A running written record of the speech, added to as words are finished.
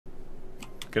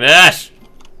Ganesh!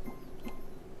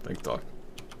 Thank dog.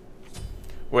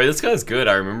 Wait, this guy's good.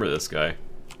 I remember this guy.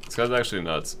 This guy's actually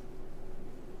nuts.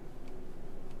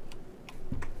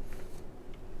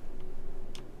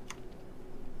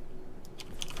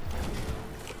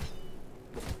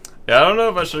 Yeah, I don't know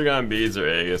if I should have gone beads or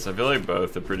Aegis. I feel like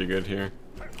both are pretty good here.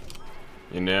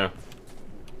 You know?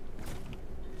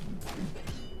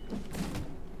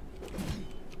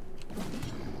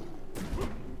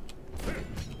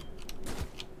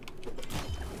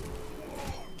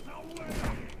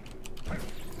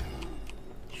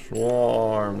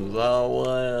 Swarms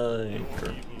away,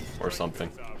 or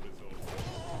something.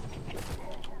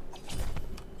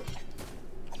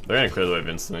 They're gonna clear the wave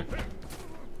instantly.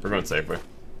 We're going safely.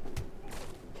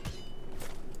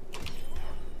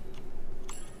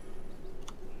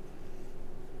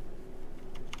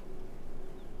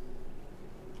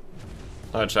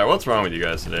 Alright, chat, what's wrong with you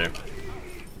guys today?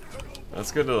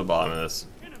 Let's get to the bottom of this.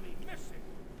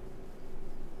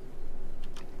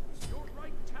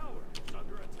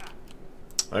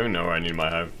 I don't even know where I need my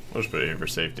hive. I'll just put it here for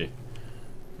safety.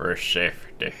 For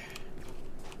safety. I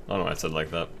don't know why I said like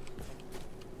that.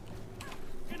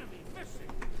 I'm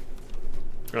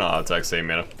gonna auto attack save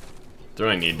mana. Don't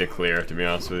really need to clear, to be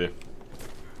honest with you.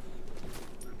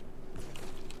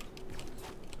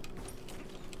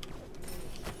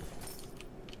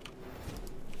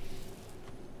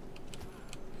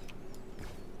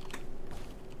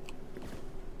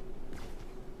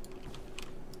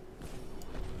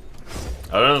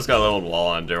 I don't know, it's got a little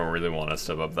wall and I don't really want to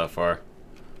step up that far.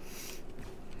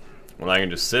 Well, I can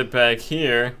just sit back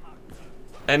here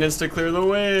and it's to clear the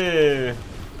way.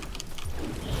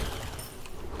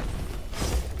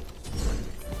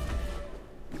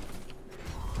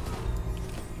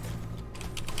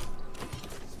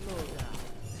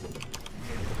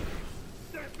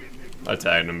 I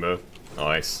tagged them both.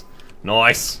 Nice.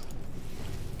 Nice!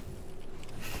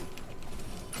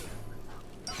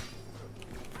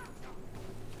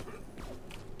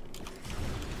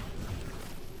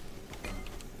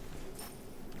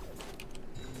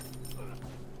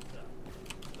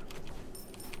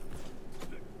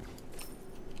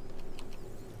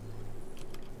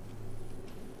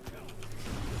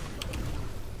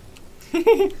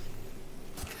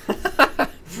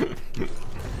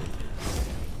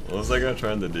 What was that guy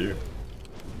trying to do?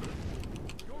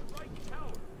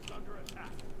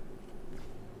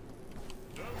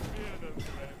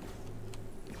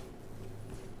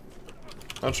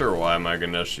 Not sure why my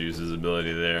Ganesh used his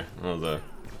ability there. That was a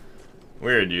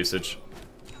weird usage.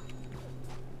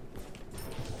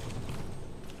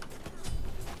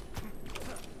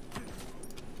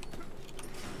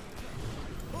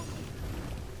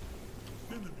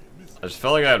 I just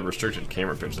felt like I had restricted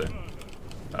camera pitch there.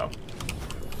 Oh.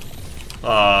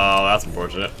 Oh, that's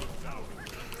unfortunate.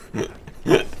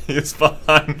 He's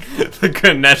behind the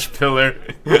Ganesh pillar.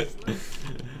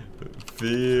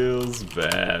 Feels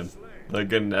bad. The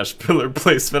Ganesh pillar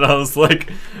placement, I was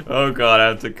like, oh god, I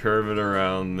have to curve it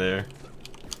around there.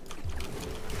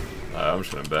 I'm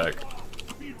just gonna back.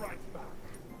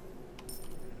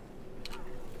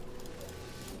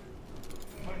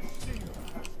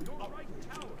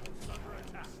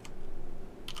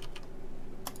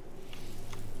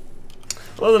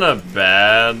 Wasn't a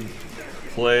bad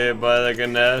play by the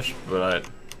Ganesh, but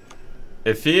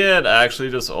if he had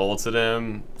actually just ulted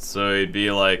him, so he'd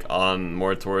be like on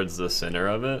more towards the center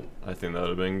of it, I think that would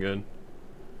have been good.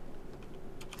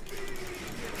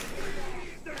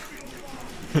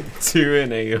 2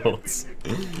 and 8 ults.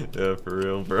 Yeah, for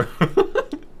real, bro.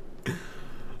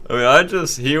 I mean,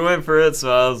 he went for it,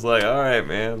 so I was like, alright,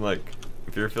 man, like,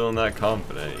 if you're feeling that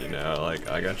confident, you know, like,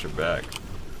 I got your back.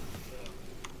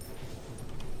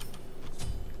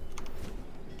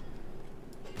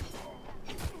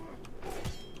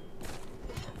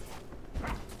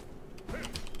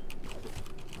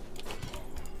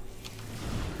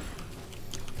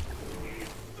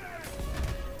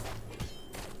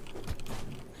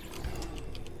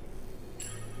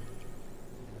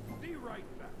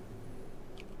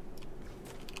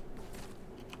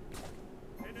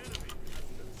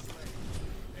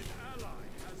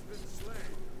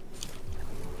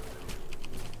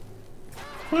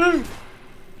 Woo!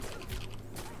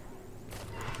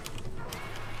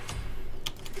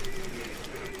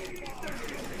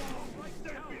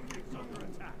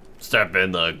 Step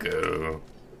in the goo.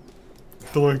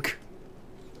 Doink.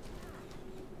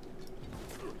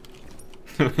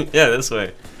 Yeah, this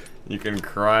way. You can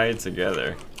cry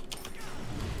together.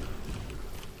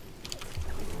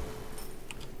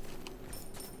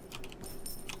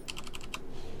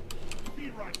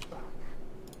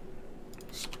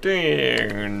 Ding,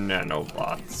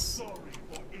 nanobots.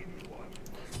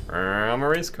 I'm a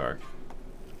race car.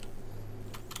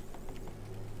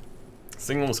 This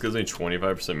thing almost gives me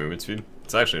 25% movement speed.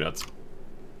 It's actually nuts.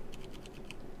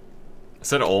 I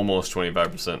said almost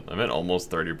 25%. I meant almost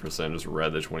 30%. Just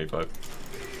read the 25.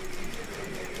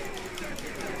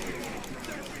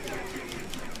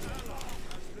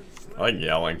 I like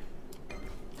yelling.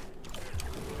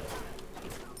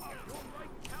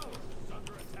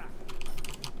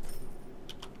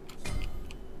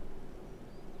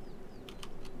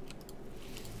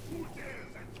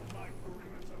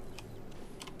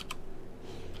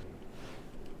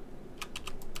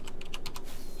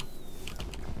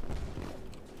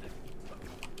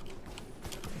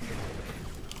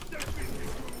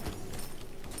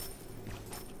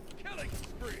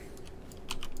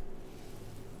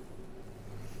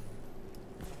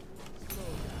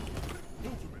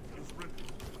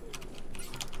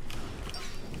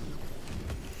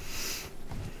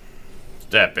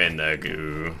 Step in the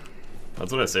goo.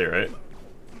 That's what I say, right?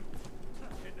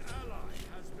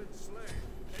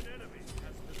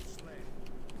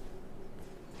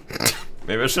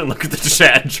 Maybe I shouldn't look at the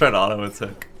chat and try to auto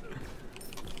attack.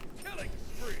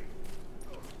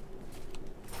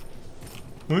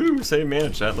 Woo, save mana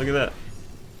chat, look at that.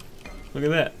 Look at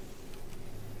that.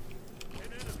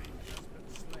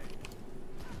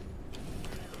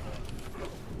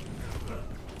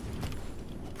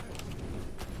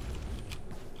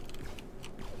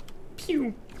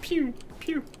 Pew, pew,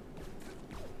 pew.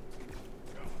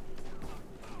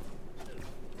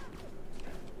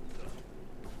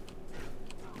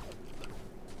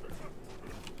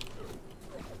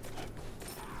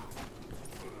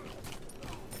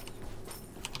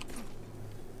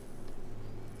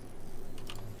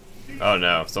 Oh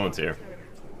no, someone's here.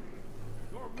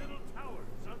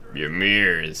 Your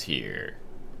mirror is here.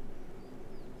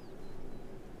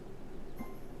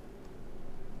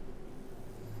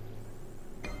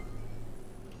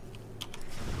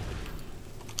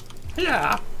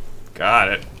 Yeah. Got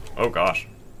it. Oh gosh.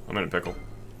 I'm in a pickle.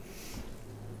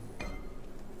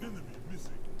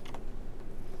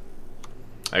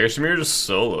 I guess Shamir just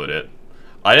soloed it.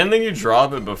 I didn't think you'd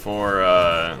drop it before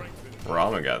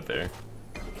Rama got there.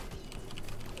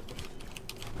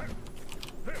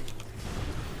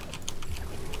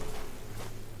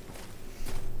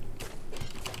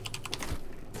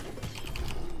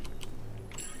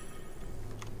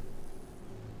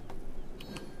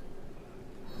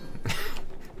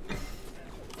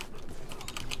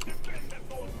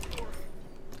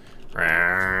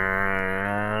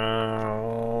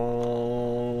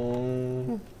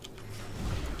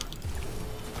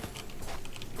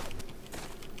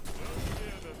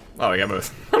 Oh, I got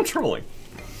both. I'm trolling.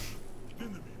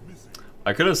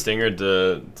 I could have stingered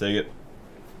to take it,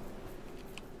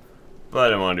 but I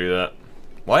didn't want to do that.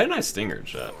 Why didn't I stinger,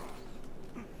 chat?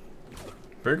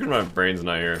 Because my brain's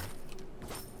not here.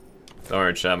 Don't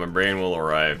worry, chat. My brain will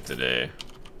arrive today.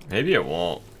 Maybe it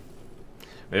won't.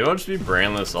 Maybe I'll just be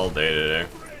brainless all day today.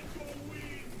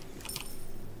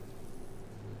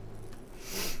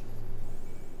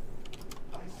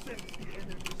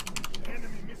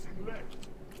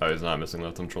 Oh, he's not missing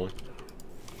left, I'm trolling.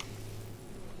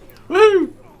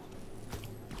 Woo!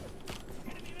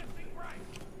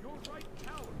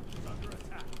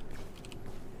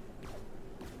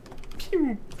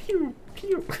 Pew, pew,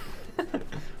 pew.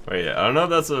 Wait, I don't know if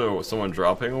that's someone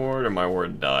dropping a ward or my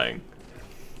ward dying.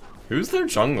 Who's their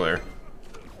jungler?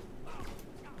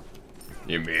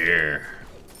 Ymir.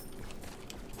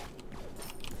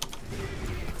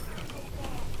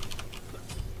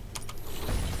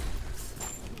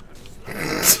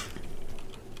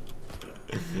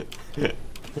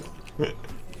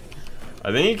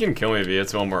 I think he can kill me if he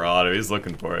hits one more auto. He's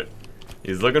looking for it.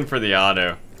 He's looking for the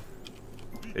auto.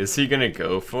 Is he gonna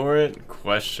go for it?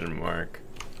 Question mark.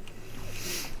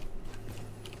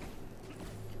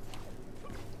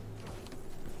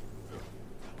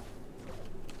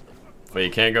 But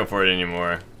you can't go for it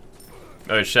anymore.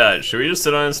 Oh, chat, should we just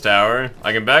sit on his tower?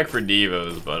 I can back for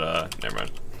Devos, but never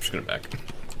mind. I'm just gonna back.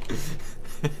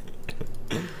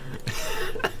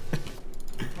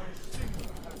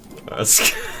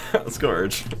 Let's go,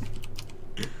 Urge.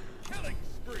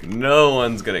 No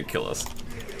one's gonna kill us.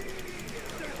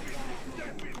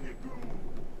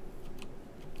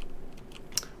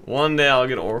 One day I'll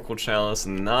get Oracle Chalice,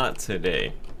 not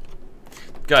today.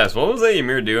 Guys, what was that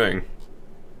Ymir doing?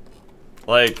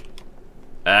 Like,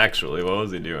 actually, what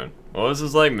was he doing? What was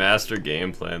his, like, master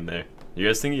game plan there? You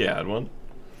guys think he had one?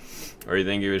 Or you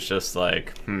think he was just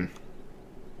like, I'm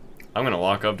gonna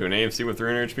walk up to an AMC with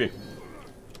 300 HP.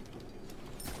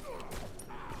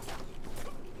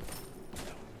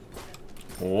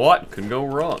 What could go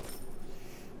wrong?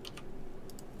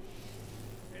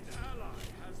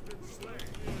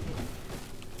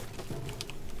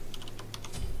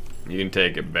 You can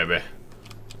take it, baby.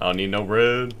 I don't need no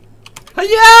red.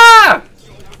 Yeah!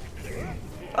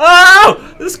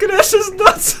 Oh! This Ganesh is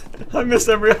nuts! I missed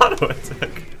every auto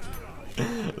attack. I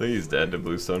think he's dead to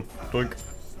Bluestone. Boink.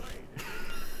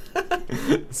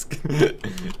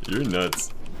 You're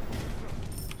nuts.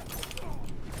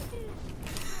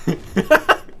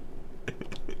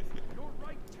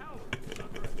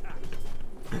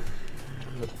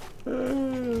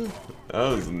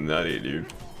 That was nutty, dude.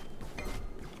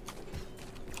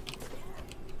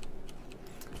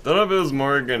 Don't know if it was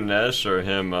more Ganesh or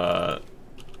him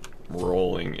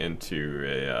rolling into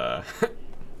a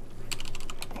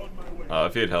oh,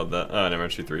 if he had held that. Oh, never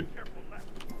mind, she 3'd.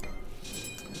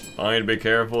 I need to be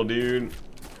careful, dude.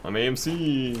 I'm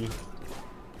AMC.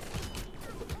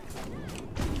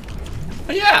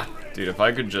 Oh, yeah! Dude, if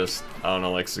I could just, I don't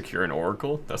know, like secure an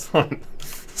Oracle, that's not,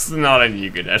 this is not on you,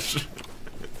 Ganesh.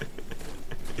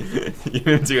 You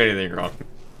didn't do anything wrong.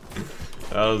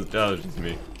 That was just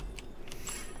me.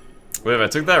 Wait, if I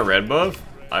took that red buff,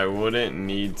 I wouldn't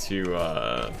need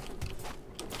to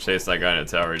chase that guy in a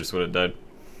tower, he just would have died.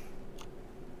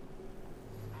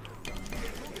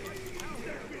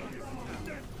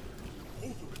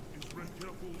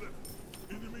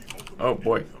 Oh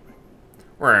boy.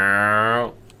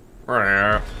 Where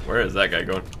is that guy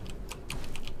going?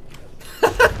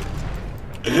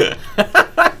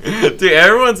 Dude,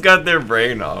 everyone's got their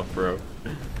brain off, bro.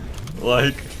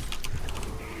 Like,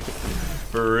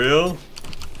 for real?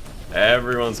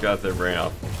 Everyone's got their brain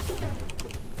off.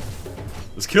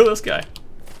 Let's kill this guy.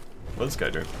 What's this guy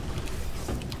doing?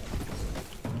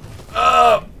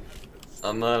 Oh!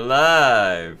 I'm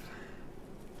alive.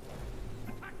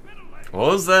 What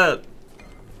was that?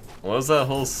 What was that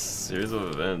whole series of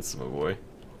events, my boy?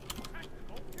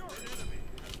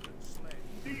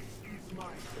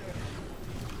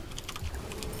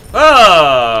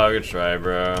 Oh, good try,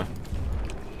 bro.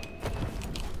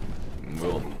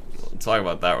 We'll talk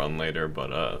about that one later,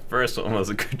 but first one was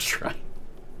a good try.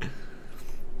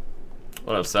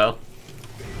 What up, Sal?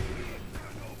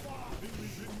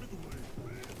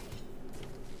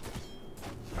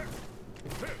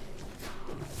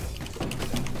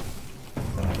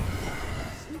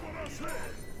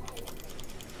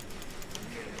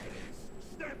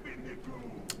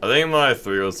 I think my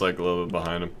 3 was like a little bit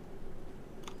behind him.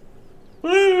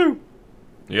 Woo!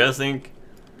 You guys think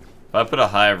if I put a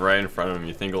hive right in front of him,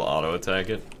 you think he'll auto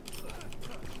attack it?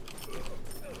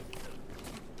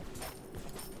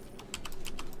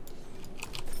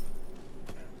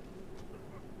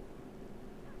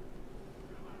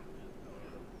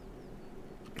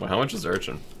 Well, how much is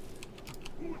Urchin?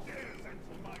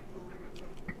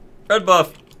 Red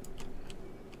buff!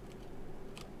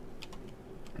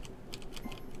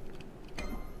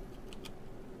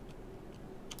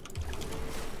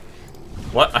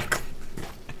 What?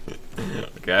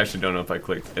 Okay, I actually don't know if I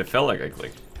clicked. It felt like I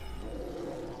clicked.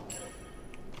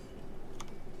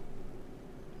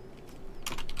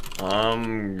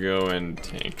 I'm going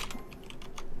tank.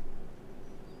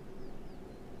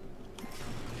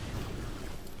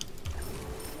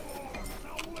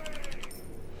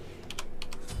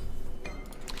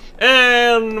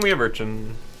 And we have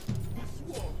Urchin.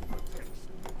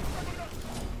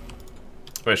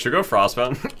 Wait, should we go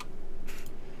Frostbound?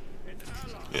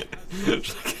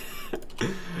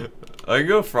 I could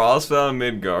go Frostbound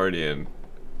mid Guardian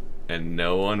and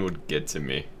no one would get to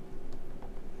me.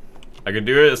 I could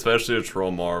do it especially to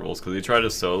troll Marbles because he tried to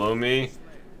solo me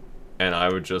and I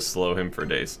would just slow him for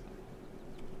days.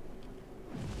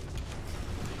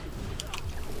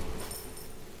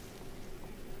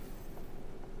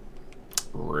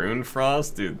 Rune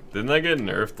Frost? Dude, didn't that get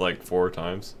nerfed like 4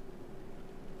 times?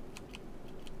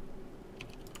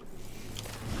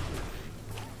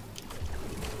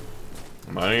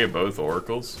 Am I gonna get both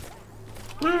oracles?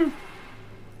 Woo!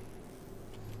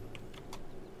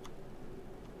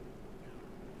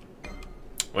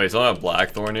 Wait, it's on a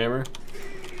Blackthorn Hammer?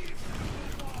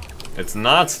 It's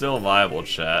not still viable,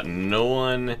 chat. No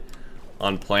one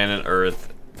on planet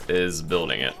Earth is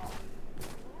building it.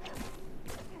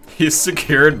 He's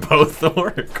secured both the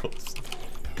oracles.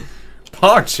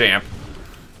 PogChamp!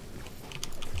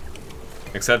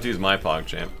 Except he's my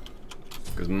PogChamp.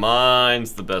 Because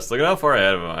mine's the best. Look at how far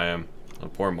ahead of him I am. Oh,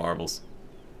 poor Marbles.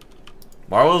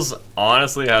 Marbles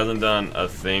honestly hasn't done a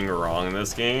thing wrong in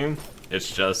this game. It's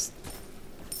just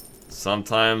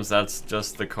sometimes that's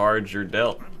just the cards you're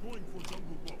dealt.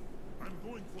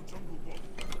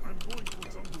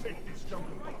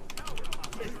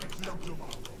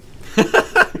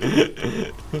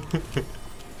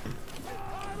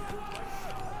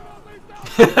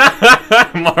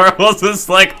 Marvel's just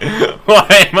like, why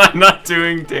am I not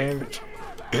doing damage?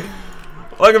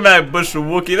 Welcome back, Bush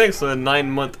Wookie. Thanks for the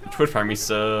 9-month Twitch Prime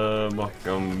sub.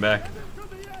 Welcome back.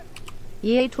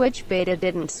 Yay, Twitch Beta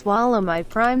didn't swallow my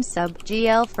Prime sub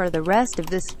GL for the rest of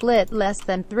the split less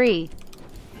than 3.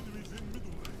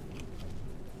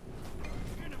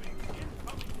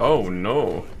 Oh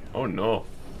no. Oh no.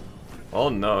 Oh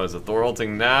no, is it Thor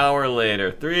ulting now or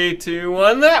later? 3, 2,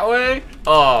 1, that way!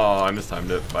 Oh, I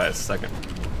mistimed it by a second.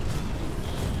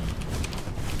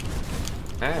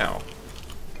 Ow.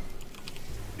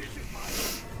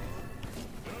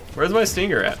 Where's my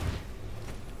stinger at?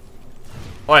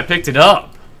 Oh, I picked it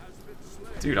up!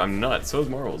 Dude, I'm nuts. So is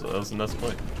Marvel's. That was a nuts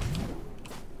play.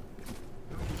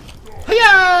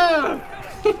 Hiya!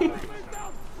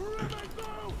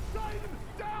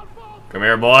 Come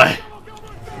here, boy.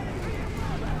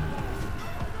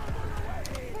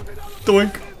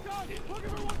 Doink.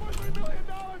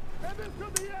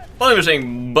 Well, I'm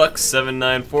saying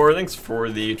Buck794. Thanks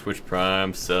for the Twitch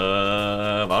Prime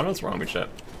sub. I don't know what's wrong with chat.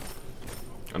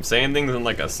 I'm saying things in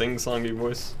like a sing-songy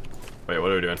voice. Wait,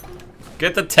 what are we doing?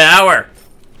 Get the tower!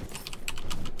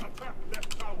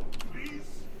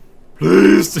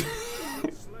 Please!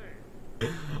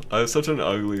 I have such an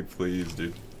ugly please,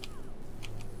 dude.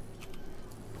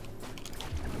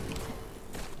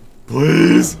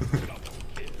 Please!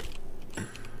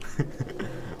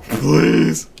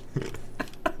 Please!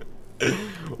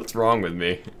 What's wrong with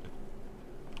me?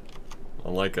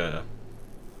 On like an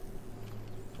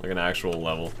actual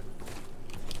level.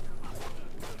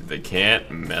 They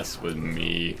can't mess with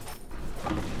me.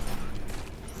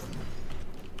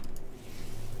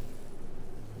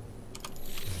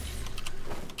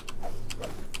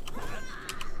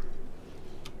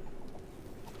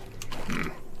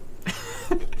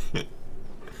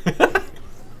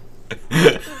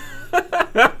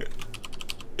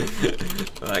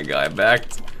 That guy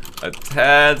backed a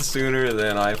tad sooner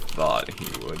than I thought he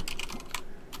would.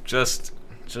 Just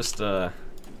a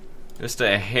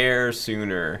hair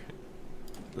sooner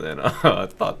than I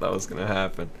thought that was gonna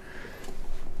happen.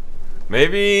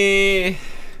 Maybe.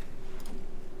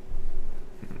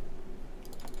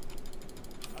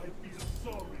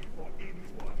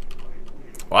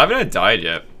 Why haven't I died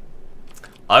yet?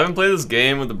 I haven't played this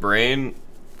game with the brain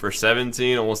for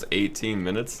 17, almost 18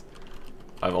 minutes.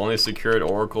 I've only secured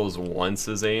oracles once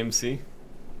as AMC.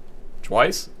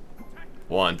 Twice?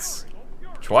 Once.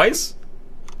 Twice?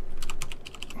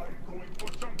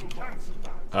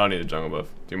 I don't need a jungle buff.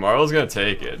 Dude, Marvel's gonna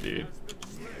take it, dude.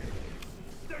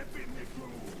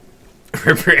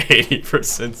 Ripper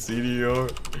 80%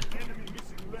 CDR.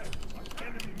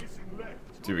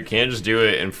 Dude, we can't just do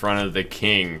it in front of the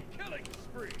king.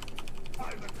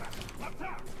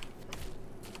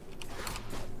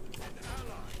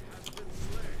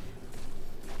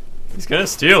 He's gonna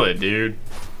steal it, dude.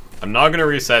 I'm not gonna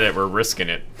reset it, we're risking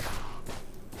it.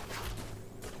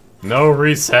 No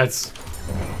resets.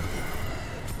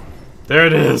 There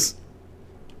it is.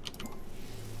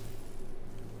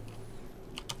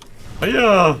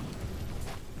 Hiya!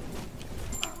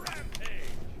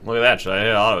 Look at that, should I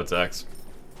hit auto attacks?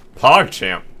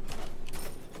 PogChamp!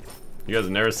 You guys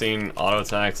have never seen auto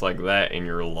attacks like that in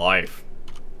your life.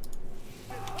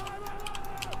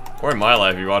 Or in my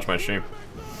life if you watch my stream.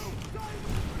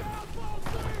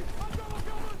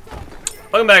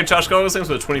 Welcome back, Josh Goggles. Thanks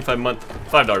for the 25-month,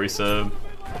 $5 resub.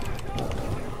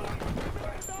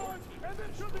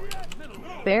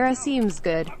 BaRRA seems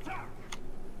good.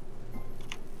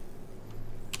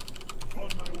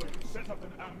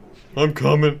 I'm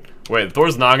coming. Wait,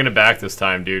 Thor's not gonna back this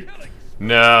time, dude.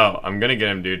 No, I'm gonna get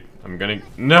him, dude. I'm gonna.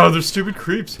 No, there's stupid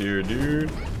creeps here, dude.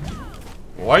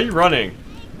 Why are you running?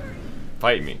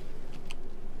 Fight me.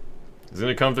 He's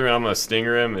gonna come through and I'm gonna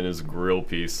stinger him in his grill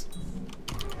piece.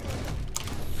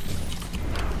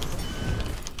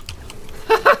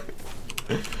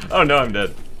 Oh no, I'm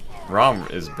dead. Rom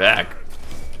is back.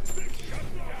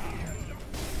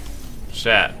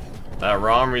 Chat. That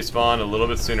Rom respawned a little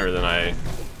bit sooner than I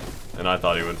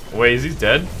thought he would. Wait, is he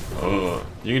dead? Oh,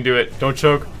 you can do it. Don't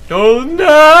choke. Don't.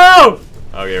 No!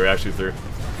 Okay, we're actually through.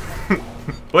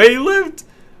 Wait, he lived.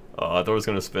 Oh, I thought I was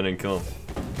gonna spin and kill him.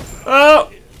 Oh!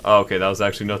 Oh, okay, that was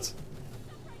actually nuts.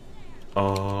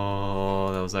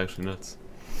 Oh, that was actually nuts.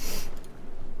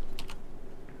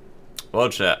 Well,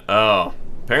 chat. Oh,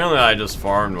 apparently I just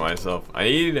farmed myself. I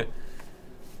need.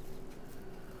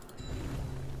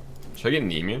 Should I get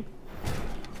Neemian?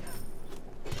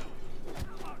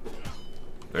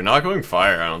 They're not going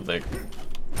fire, I don't think.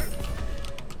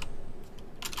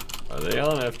 Are they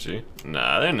on FG?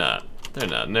 Nah, they're not. They're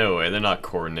not. No way. They're not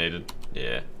coordinated.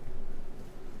 Yeah.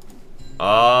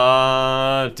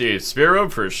 Dude, Spear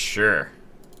Robe for sure.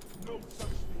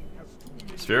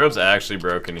 Spear Robe's actually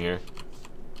broken here.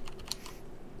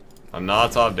 I'm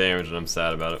not top damage and I'm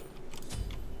sad about it.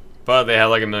 But they have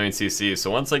like 1,000,000 CC,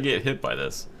 so once I get hit by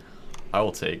this, I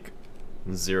will take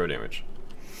 0 damage.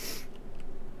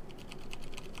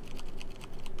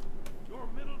 Your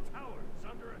middle tower is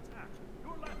under attack.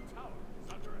 Your left tower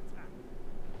is under attack.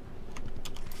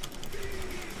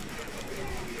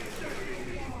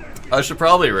 I should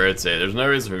probably rotate. There's no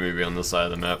reason for me to be on this side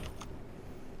of the map.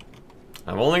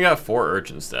 I've only got 4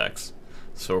 urchin stacks.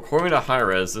 So according to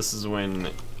Hi-Rez, this is when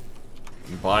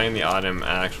buying the item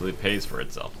actually pays for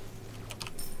itself.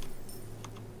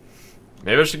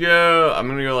 Maybe I should go, I'm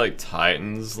gonna go like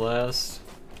Titans last.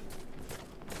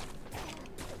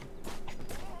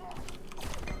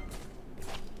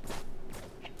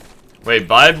 Wait,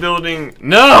 buy building,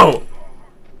 no!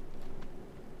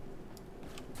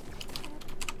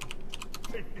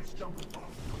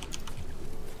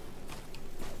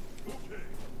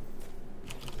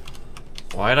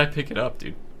 Why did I pick it up,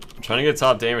 dude? I'm trying to get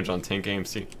top damage on tank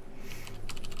AMC.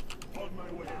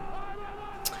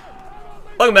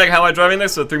 Welcome back, how am I driving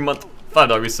this? So 3-month, $5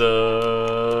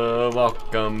 resub.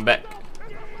 Welcome back.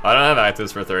 I don't have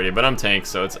actives for 30, but I'm tank,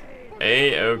 so it's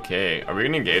A-okay. Are we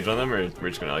gonna engage on them, or we're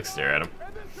just gonna like stare at them?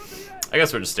 I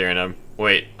guess we're just staring at him.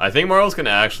 Wait, I think Marvel's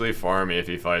gonna actually farm me if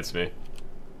he fights me.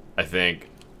 I think.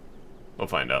 We'll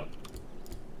find out.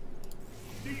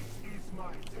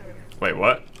 Wait,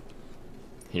 what?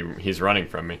 He's running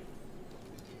from me.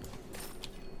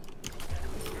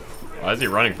 Why is he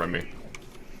running from me?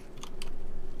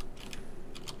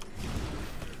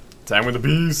 Time with the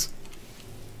bees.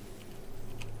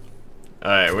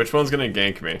 Alright, which one's gonna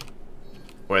gank me?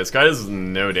 Wait, this guy does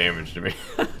no damage to me.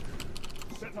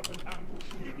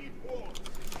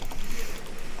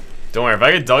 Don't worry, if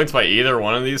I get dunked by either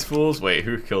one of these fools... Wait,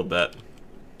 who killed that?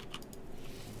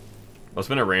 Must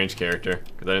have been a ranged character,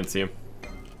 because I didn't see him.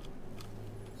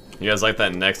 You guys like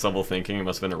that next level thinking? It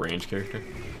must have been a ranged character.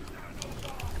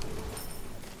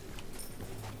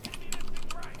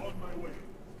 I'm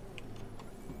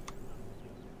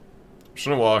just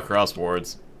gonna walk across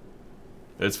wards.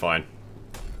 It's fine.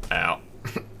 Ow.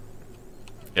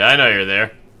 Yeah, I know you're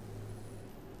there.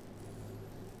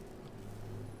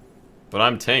 But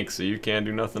I'm tank, so you can't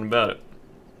do nothing about it.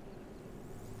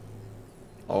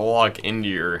 I'll walk into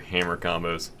your hammer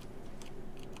combos.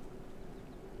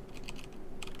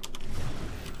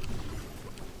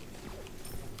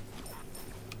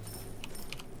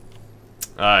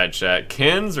 Alright, chat.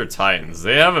 Kins or Titans?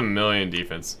 They have 1,000,000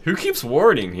 defense. Who keeps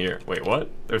warding here? Wait, what?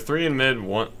 They're 3 in mid,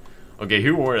 1. Okay,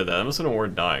 who warded that? That must have been a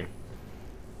ward dying.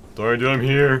 Sorry, dude, I'm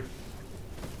here.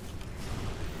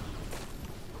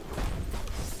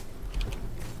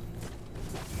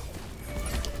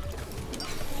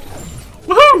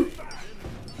 Woohoo!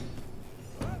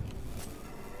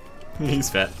 He's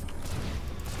fat.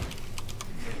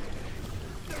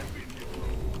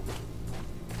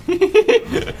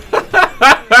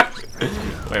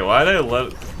 Wait, why did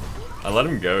I let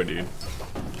him go, dude?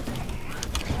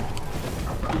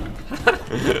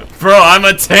 Bro, I'm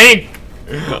a tank!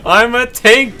 I'm a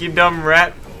tank, you dumb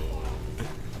rat!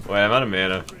 Wait, I'm out of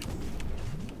mana.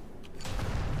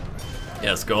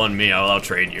 Yes, go on me, I'll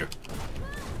trade you.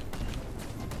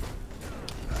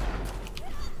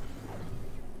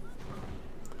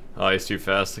 Oh, he's too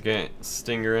fast, I can't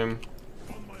stinger him.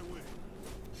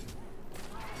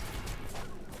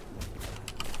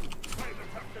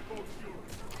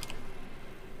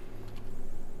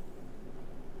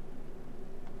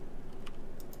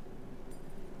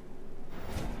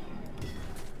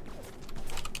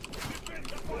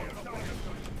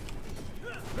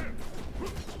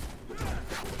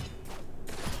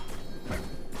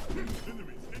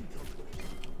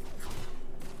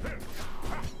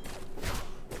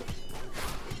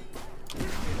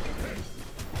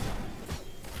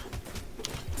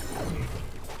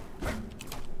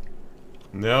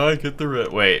 Now I get the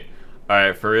wait.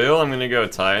 Alright, for real, I'm gonna go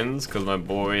Titans, because my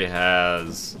boy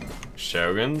has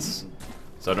Shoguns.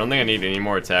 So I don't think I need any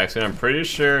more attacks, and I'm pretty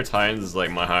sure Titans is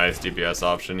like my highest DPS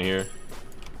option here.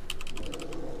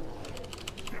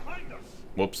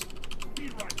 Whoops.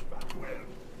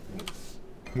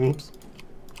 Whoops.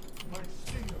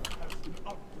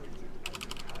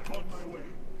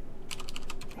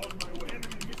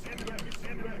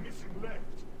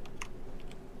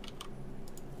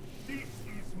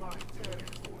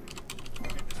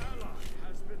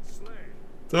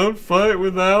 Don't fight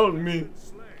without me.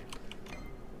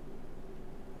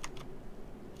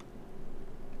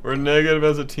 We're negative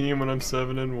as a team when I'm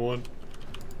 7-1.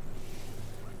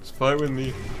 Just fight with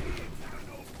me.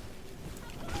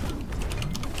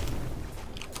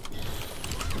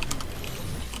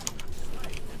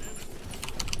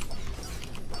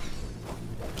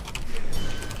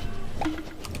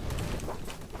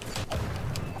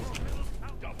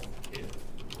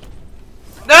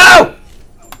 No!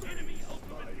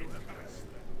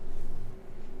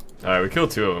 Alright, we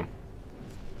killed 2 of them.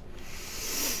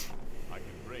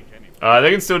 They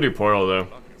can still do portal though.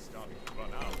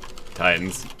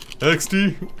 Titans.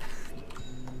 XD.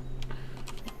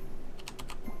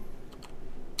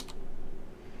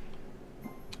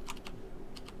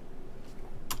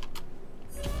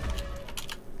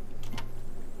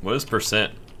 What is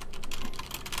percent?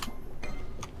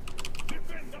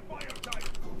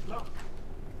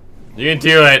 You can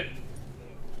do it.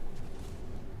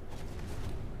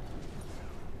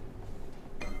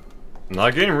 I'm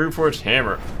not getting Root Forged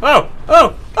Hammer. Oh!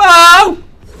 Oh! Oh!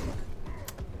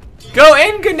 Go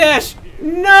in, Ganesh!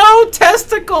 No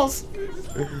testicles!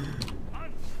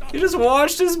 You just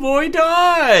watched this boy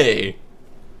die!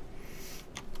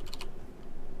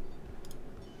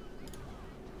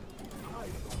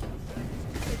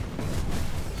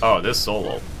 Oh, this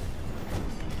solo.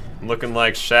 I'm looking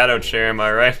like Shadow Chair, am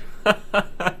I right?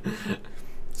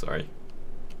 Sorry.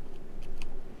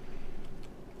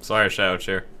 Sorry, Shadow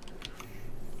Chair.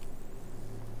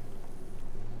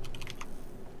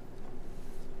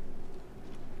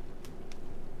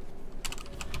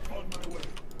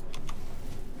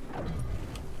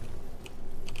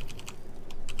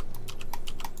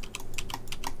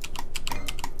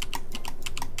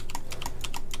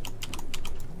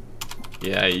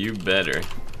 Yeah, you better.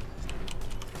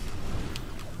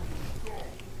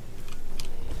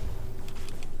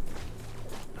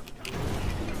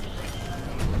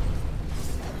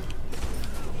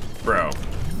 Bro.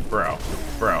 Bro.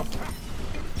 Bro.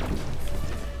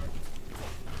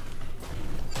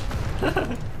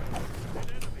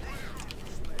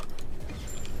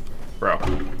 Bro.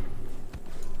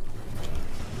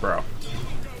 Bro.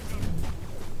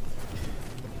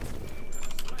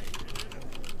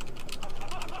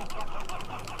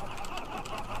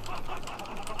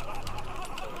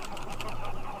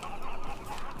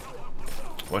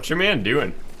 What's your man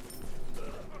doing?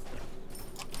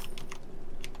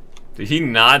 Did he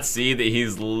not see that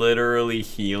he's literally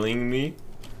healing me?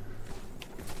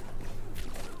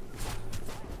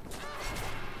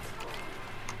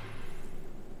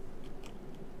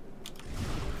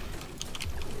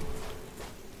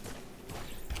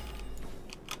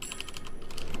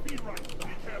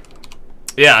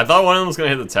 Yeah, I thought one of them was gonna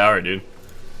hit the tower, dude.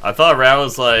 I thought Rat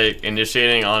was like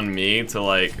initiating on me to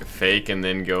like fake and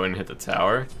then go and hit the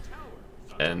tower.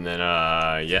 And then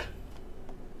yeah.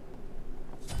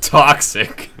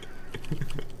 Toxic.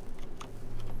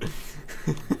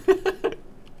 I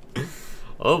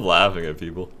love laughing at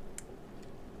people.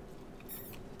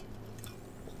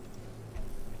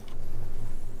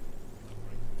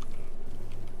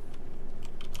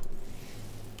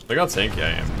 Look how tanky I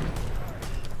am.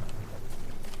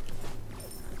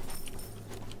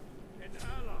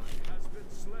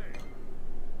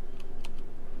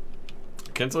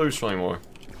 Kento who's showing more?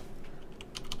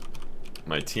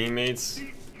 My teammates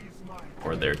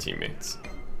or their teammates?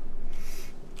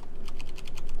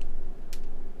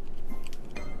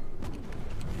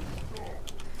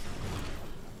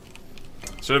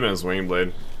 Should have been his wing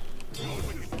blade.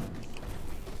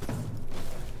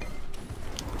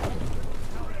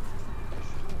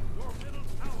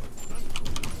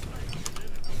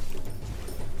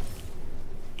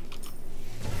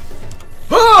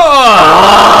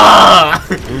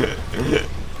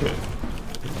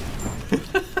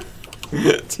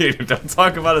 Dude, don't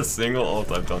talk about a single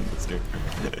ult I've done this game.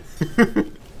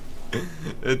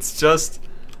 It's just...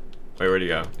 Wait, where'd you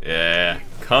go? Yeah,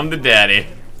 come to daddy.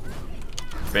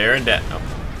 Fair and dad. Oh.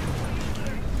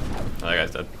 Oh, that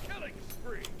guy's dead.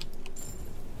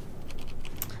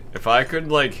 If I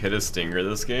could, like, hit a stinger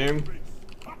this game...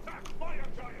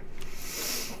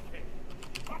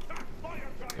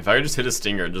 If I could just hit a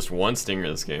stinger, just one stinger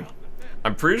this game,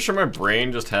 I'm pretty sure my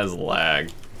brain just has lag.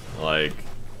 Like,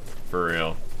 for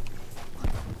real.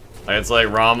 Like, it's like,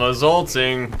 Rama's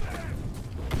ulting.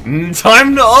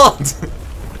 Time to ult!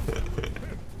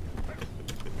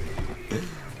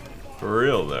 For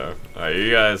real, though. Alright,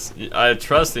 you guys, I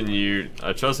trust in you.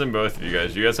 I trust in both of you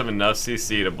guys. You guys have enough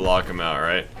CC to block him out,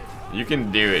 right? You can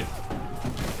do it.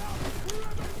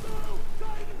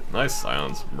 Nice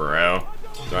silence, bro.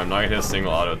 Sorry, I'm not gonna hit a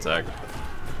single auto attack.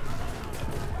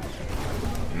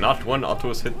 Not one auto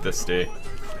was hit this day.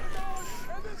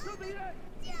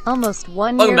 Almost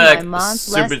 1 Welcome year, back, my mom's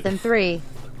stupid- less than 3.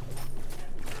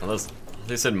 Unless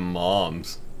they said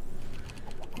moms.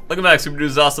 Welcome back, Super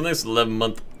Dude's awesome. Thanks for the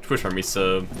 11-month Twitch Army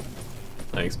sub.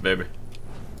 Thanks, baby.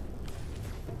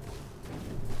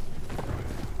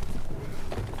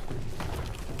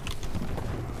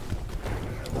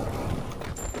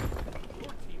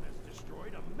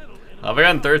 Have I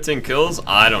gotten 13 kills?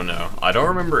 I don't know. I don't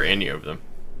remember any of them.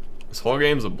 This whole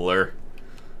game's a blur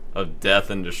of death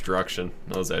and destruction.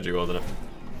 That was edgy, wasn't it?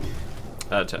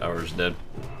 That tower's dead.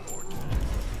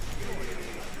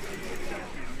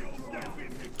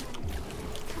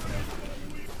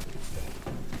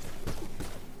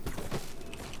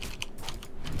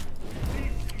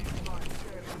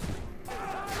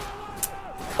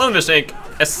 Welcome to Shank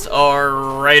SR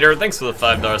Rider. Thanks for the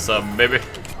 $5 sub, baby.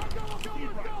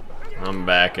 I'm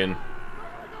backing.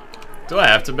 Do I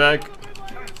have to back?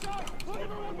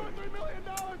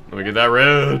 Let me get that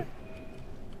red.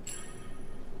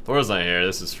 Thor's not here.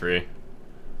 This is free.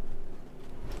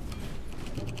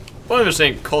 Welcome to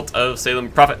Shank Cult of Salem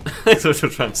Prophet. Thanks for the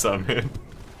Trump sub, man.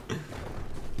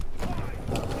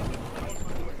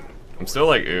 I'm still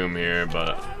like here,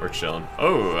 but we're chilling.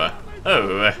 Oh,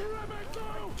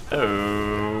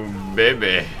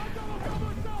 baby.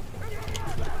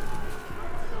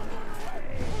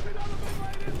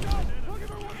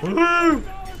 Woo!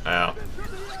 Ow.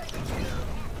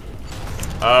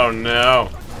 Oh no.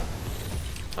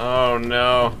 Oh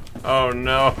no. Oh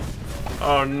no.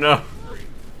 Oh no.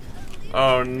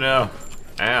 Oh no.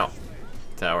 Ow.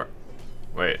 Tower.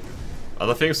 Wait.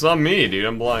 Other things on me, dude.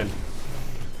 I'm blind.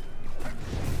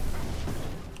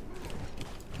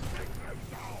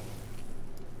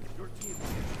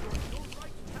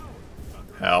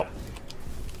 Help.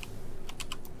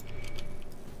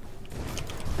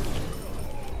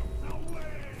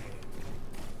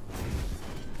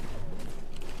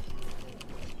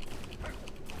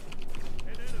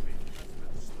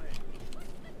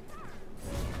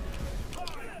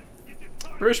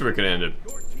 Pretty sure we could end it.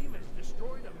 Your team has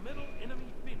destroyed a middle enemy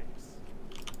Phoenix.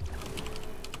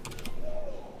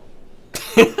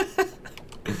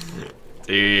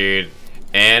 Dude.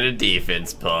 And a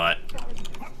defense pot.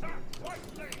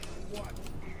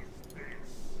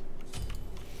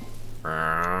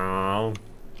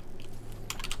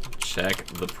 Check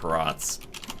the prots.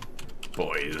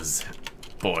 Boys.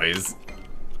 Boys.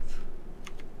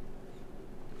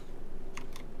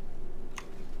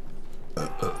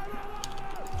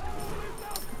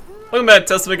 Welcome back,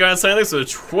 Testament Guy. Thanks for the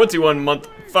 21-month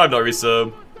 $5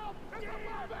 resub.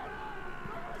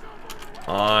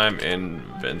 I'm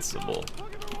invincible.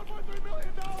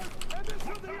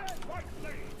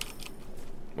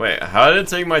 Wait, how did it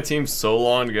take my team so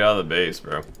long to get out of the base,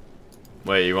 bro?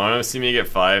 Wait, you want to see me get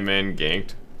 5-man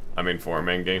ganked? I mean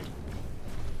 4-man ganked.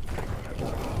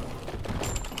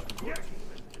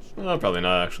 Well, probably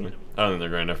not, actually. I don't think they're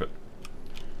going to nerf it.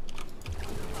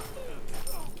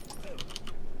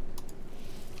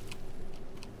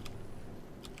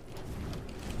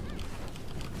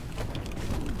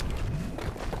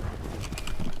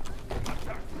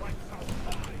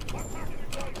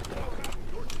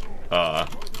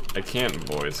 I can't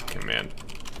voice command.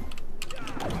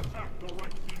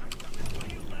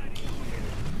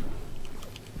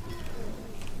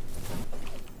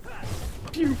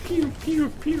 Pew pew pew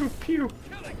pew pew.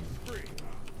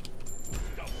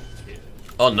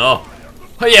 Oh no.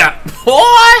 Oh yeah.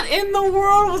 What in the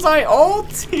world was I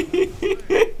ulting?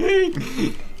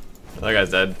 That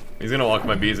guy's dead. He's gonna walk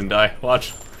my bees and die.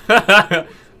 Watch. Aw.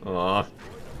 That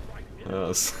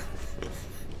was...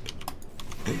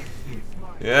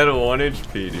 He had a 1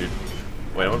 HP, dude.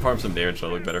 Wait, I want to farm some damage so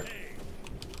I look better.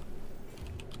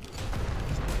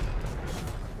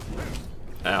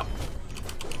 Ow.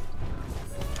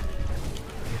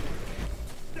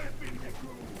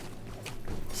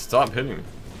 Stop hitting me.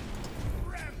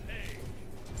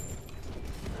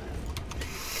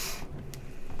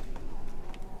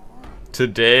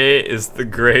 Today is the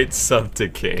great sub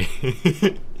decay.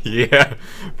 Yeah,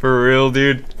 for real,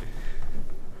 dude.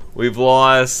 We've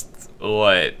lost...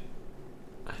 what?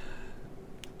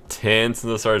 10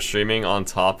 since I started streaming on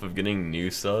top of getting new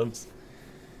subs?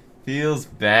 Feels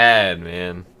bad,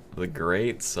 man. The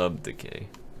great sub decay.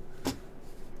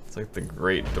 It's like the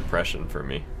Great Depression for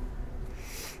me.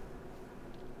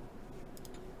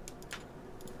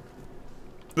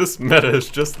 This meta is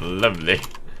just lovely.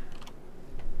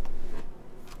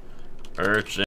 Urchin.